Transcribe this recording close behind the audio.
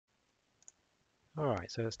All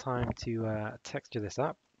right, so it's time to texture this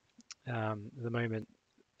up. At the moment,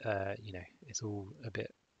 it's all a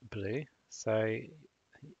bit blue. So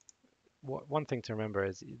one thing to remember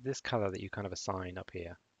is this color that you kind of assign up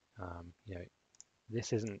here.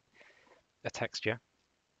 This isn't a texture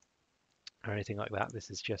or anything like that. This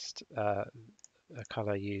is just a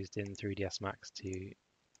color used in 3ds Max to,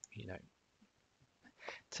 you know,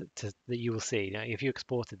 that you will see. Now, if you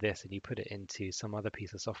exported this and you put it into some other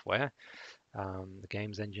piece of software, the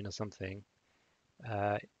games engine or something,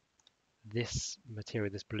 uh, this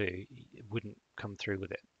material, this blue, wouldn't come through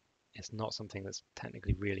with it. It's not something that's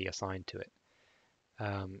technically really assigned to it.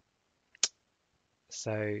 Um,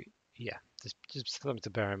 so yeah, just something to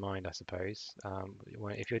bear in mind, I suppose.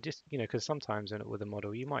 If you're just, because sometimes with a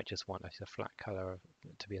model, you might just want a flat color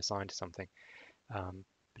to be assigned to something.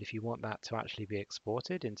 But if you want that to actually be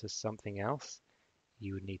exported into something else,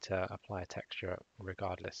 you would need to apply a texture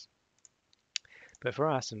regardless. But for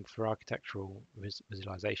us and for architectural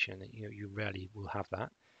visualization, you rarely will have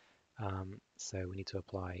that. So we need to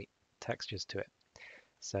apply textures to it.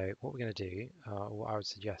 So what we're going to do, what I would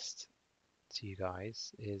suggest to you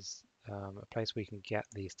guys is a place where you can get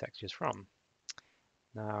these textures from.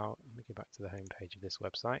 Now, let me go back to the home page of this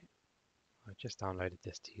website. I just downloaded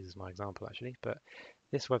this to use as my example actually, but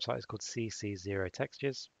this website is called CC0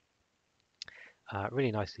 Textures.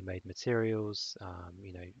 Really nicely made materials,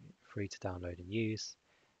 free to download and use.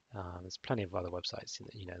 There's plenty of other websites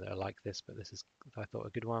that are like this, but this is, I thought, a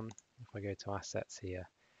good one. If I go to assets here,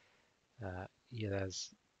 there's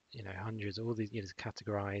hundreds, all these,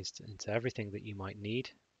 categorized into everything that you might need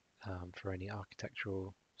for any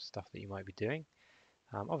architectural stuff that you might be doing.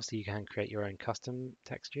 Obviously, you can create your own custom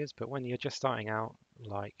textures, but when you're just starting out,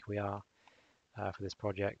 like we are for this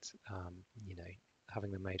project,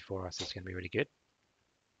 having them made for us is going to be really good.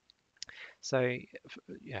 So,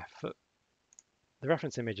 yeah, for the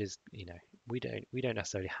reference images, we don't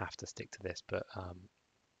necessarily have to stick to this, but I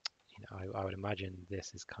would imagine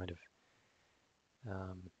this is kind of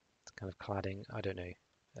cladding. I don't know.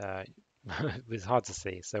 It's hard to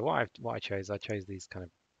see. So what I chose these kind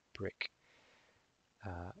of bricks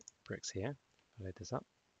here. I'll load this up.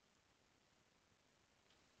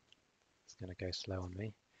 It's going to go slow on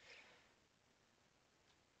me.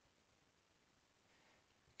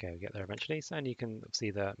 Okay, we'll get there eventually. So, and you can see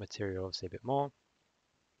the material obviously a bit more.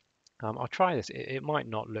 I'll try this. It might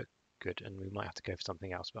not look good, and we might have to go for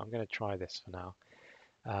something else, but I'm going to try this for now.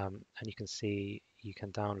 And you can see you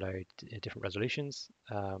can download different resolutions.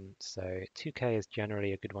 So 2K is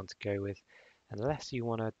generally a good one to go with, unless you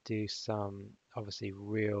want to do some obviously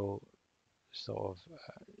real sort of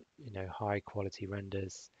high quality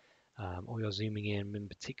renders, or you're zooming in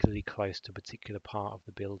particularly close to a particular part of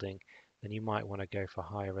the building, then you might want to go for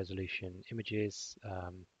higher resolution images.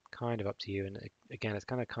 Kind of up to you, and again, it's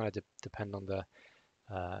kind of depend on the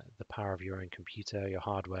power of your own computer, your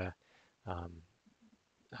hardware,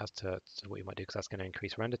 as to what you might do, because that's going to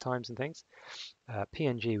increase render times and things.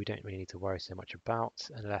 PNG we don't really need to worry so much about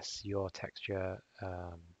unless your texture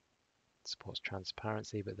supports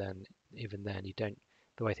transparency, but then even then you don't,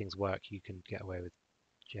 the way things work, you can get away with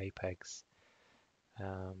JPEGs.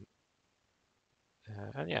 And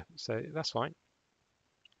yeah, so that's fine.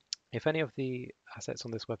 If any of the assets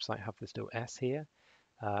on this website have this little S here,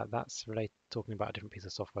 that's talking about a different piece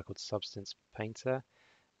of software called Substance Painter,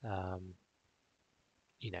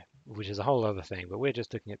 which is a whole other thing, but we're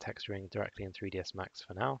just looking at texturing directly in 3ds Max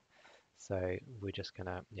for now. So we're just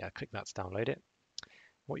gonna, click that to download it.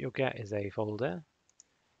 What you'll get is a folder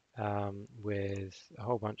with a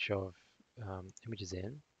whole bunch of images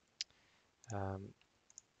in.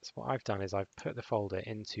 So what I've done is I've put the folder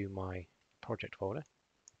into my project folder.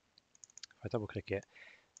 If I double click it,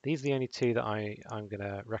 these are the only two that I'm going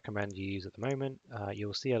to recommend you use at the moment.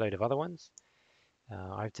 You'll see a load of other ones.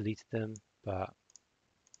 I've deleted them, but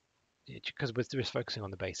because we're just focusing on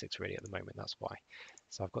the basics really at the moment, that's why.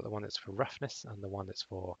 So I've got the one that's for roughness and the one that's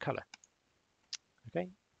for color. Okay.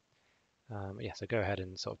 Yeah, so go ahead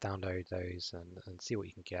and sort of download those and see what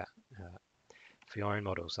you can get for your own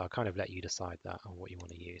models. So I'll kind of let you decide that on what you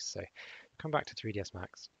want to use. So come back to 3ds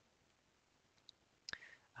Max.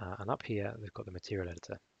 And up here, they've got the material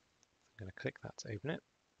editor. I'm going to click that to open it.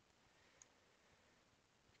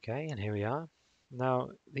 Okay, and here we are. Now,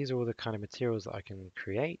 these are all the kind of materials that I can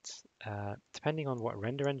create. Depending on what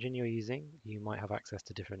render engine you're using, you might have access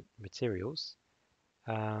to different materials.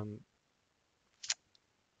 But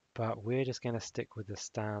we're just going to stick with the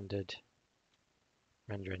standard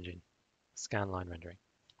render engine, scanline rendering.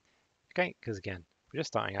 Okay, because again, we're just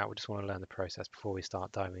starting out, we just want to learn the process before we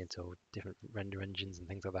start diving into different render engines and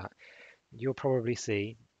things like that. You'll probably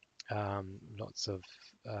see lots of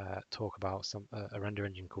talk about a render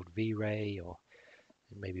engine called V-Ray or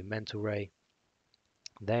maybe Mental Ray.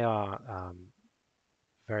 They are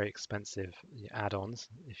very expensive add-ons,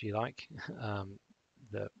 if you like,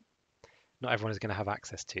 that not everyone is going to have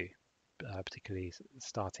access to, particularly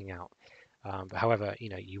starting out. But however,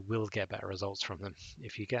 you will get better results from them.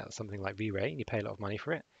 If you get something like V-Ray and you pay a lot of money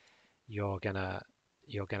for it, you're gonna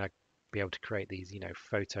be able to create these,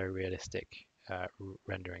 photorealistic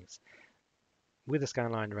renderings. With a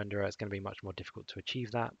scanline renderer, it's going to be much more difficult to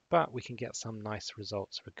achieve that, but we can get some nice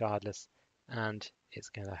results regardless, and it's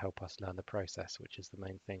going to help us learn the process, which is the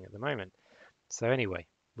main thing at the moment. So anyway,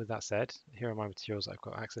 with that said, here are my materials I've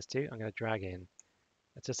got access to. I'm going to drag in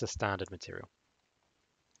just a standard material.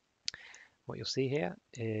 What you'll see here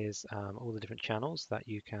is all the different channels that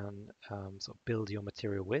you can sort of build your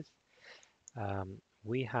material with.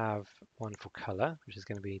 We have one for color, which is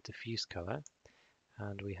going to be diffuse color,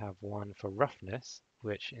 and we have one for roughness,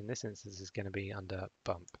 which in this instance is going to be under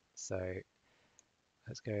bump. So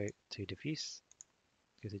let's go to diffuse,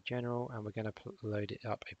 go to general, and we're going to load it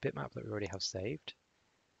up a bitmap that we already have saved.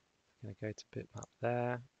 I'm going to go to bitmap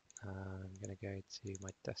there. I'm going to go to my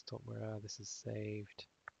desktop where this is saved.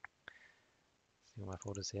 See all my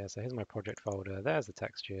folders here. So here's my project folder. There's the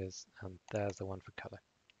textures, and there's the one for color.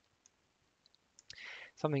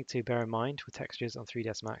 Something to bear in mind with textures on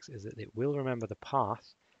 3ds Max is that it will remember the path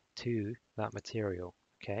to that material,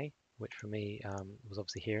 okay? Which for me was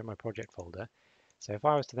obviously here in my project folder. So if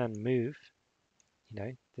I was to then move,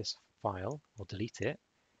 this file or delete it,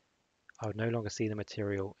 I would no longer see the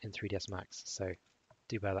material in 3ds Max. So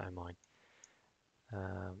do bear that in mind.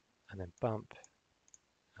 And then bump,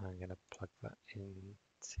 I'm going to plug that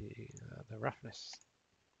into the roughness.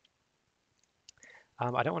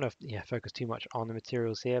 I don't want to focus too much on the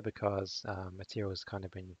materials here because materials kind of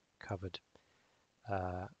been covered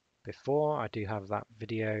before. I do have that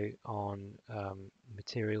video on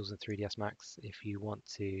materials in 3ds Max if you want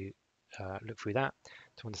to look through that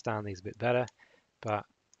to understand these a bit better. But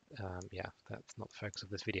yeah, that's not the focus of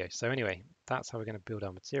this video. So anyway, that's how we're going to build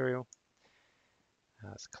our material.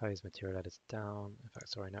 Let's close material editor down. In fact,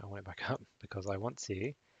 sorry, no, I want it back up because I want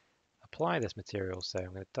to apply this material. So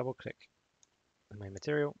I'm going to double click the main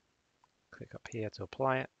material, click up here to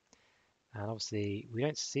apply it, and obviously we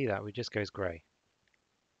don't see that, it just goes grey.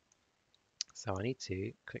 So I need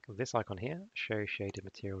to click this icon here, show shaded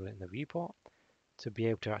material in the viewport, to be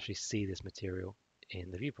able to actually see this material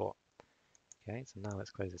in the viewport. Okay, so now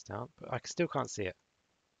let's close this down, but I still can't see it.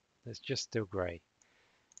 It's just still grey.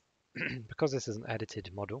 Because this is an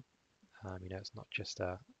edited model, it's not just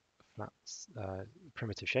a flat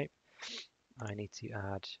primitive shape, I need to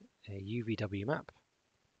add a Uvw map.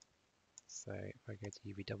 So if I go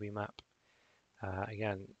to Uvw Map,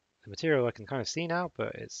 again, the material I can kind of see now,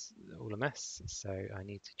 but it's all a mess. So I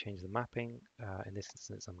need to change the mapping. In this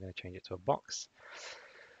instance, I'm going to change it to a box.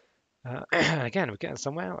 Again, we're getting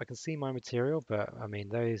somewhere. I can see my material, but I mean,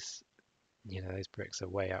 those bricks are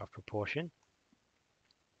way out of proportion.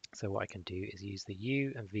 So what I can do is use the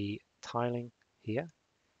U and V tiling here.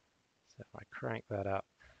 So if I crank that up,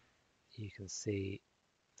 you can see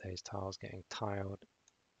those tiles getting tiled,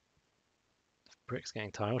 bricks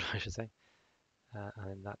getting tiled, I should say.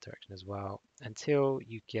 And in that direction as well, until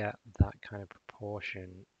you get that kind of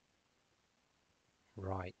proportion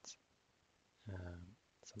right.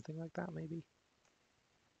 Something like that, maybe.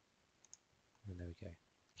 And there we go.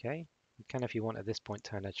 Okay, you can, if you want, at this point,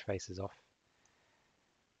 turn edge faces off.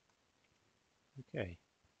 Okay,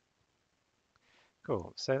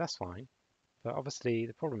 cool. So that's fine. But obviously,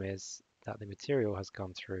 the problem is that the material has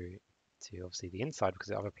gone through to obviously the inside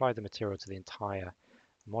because I've applied the material to the entire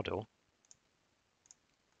model,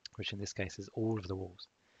 which in this case is all of the walls.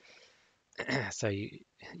 So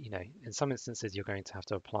in some instances you're going to have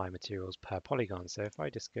to apply materials per polygon. So if I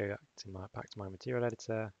just go back to my material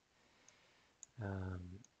editor,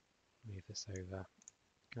 move this over,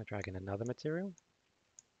 I'm going to drag in another material.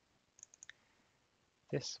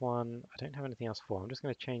 This one I don't have anything else for. I'm just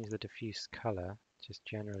going to change the diffuse color just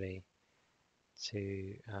generally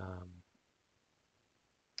to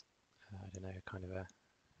I don't know, kind of a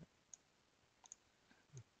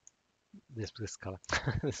this color.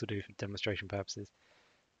 This will do for demonstration purposes.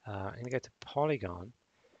 I'm going to go to Polygon.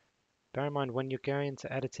 Bear in mind when you're going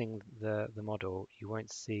to editing the model, you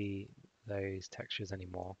won't see those textures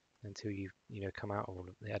anymore until you come out of all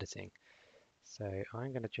of the editing. So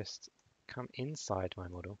I'm going to just come inside my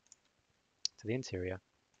model to the interior.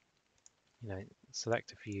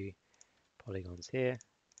 Select a few polygons here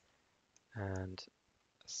and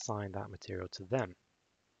assign that material to them,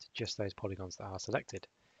 to just those polygons that are selected.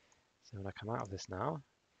 So when I come out of this now,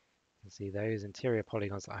 You can see those interior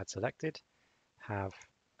polygons that I had selected have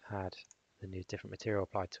had the new different material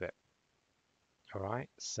applied to it. All right,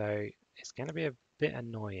 so it's going to be a bit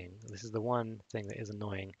annoying. This is the one thing that is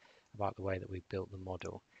annoying about the way that we built the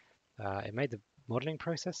model. It made the modeling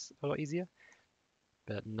process a lot easier,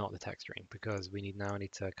 but not the texturing, because we now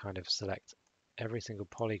need to kind of select every single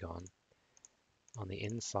polygon on the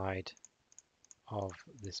inside of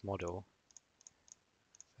this model.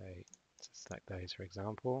 So select those, for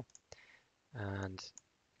example, and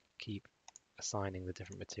keep assigning the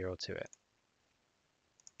different material to it.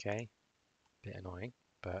 Okay, bit annoying,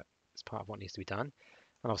 but it's part of what needs to be done.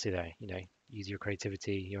 And obviously there, use your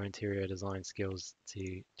creativity, your interior design skills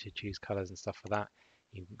to choose colors and stuff for that.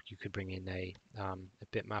 You could bring in a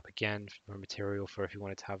bitmap again for a material for if you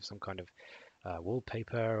wanted to have some kind of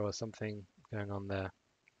wallpaper or something going on there.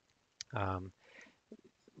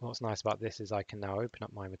 What's nice about this is I can now open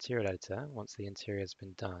up my material editor once the interior has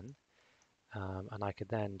been done. And I could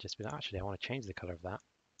then just be like, actually, I want to change the color of that.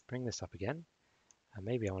 Bring this up again. And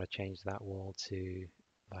maybe I want to change that wall to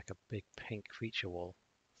like a big pink feature wall.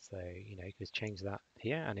 So, you just change that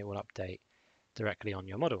here and it will update directly on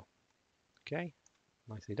your model. Okay,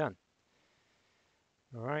 nicely done.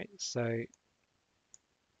 All right, so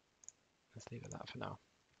let's leave it at that for now.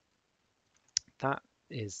 That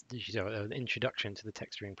is an introduction to the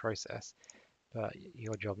texturing process, but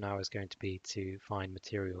your job now is going to be to find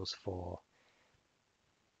materials for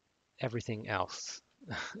everything else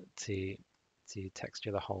to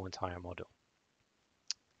texture the whole entire model.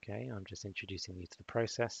 Okay, I'm just introducing you to the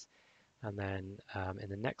process, and then in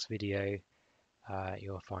the next video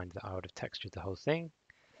you'll find that I would have textured the whole thing,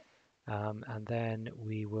 and then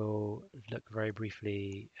we will look very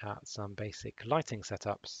briefly at some basic lighting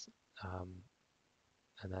setups,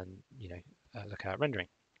 and then look at rendering.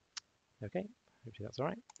 Okay, hopefully that's all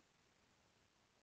right.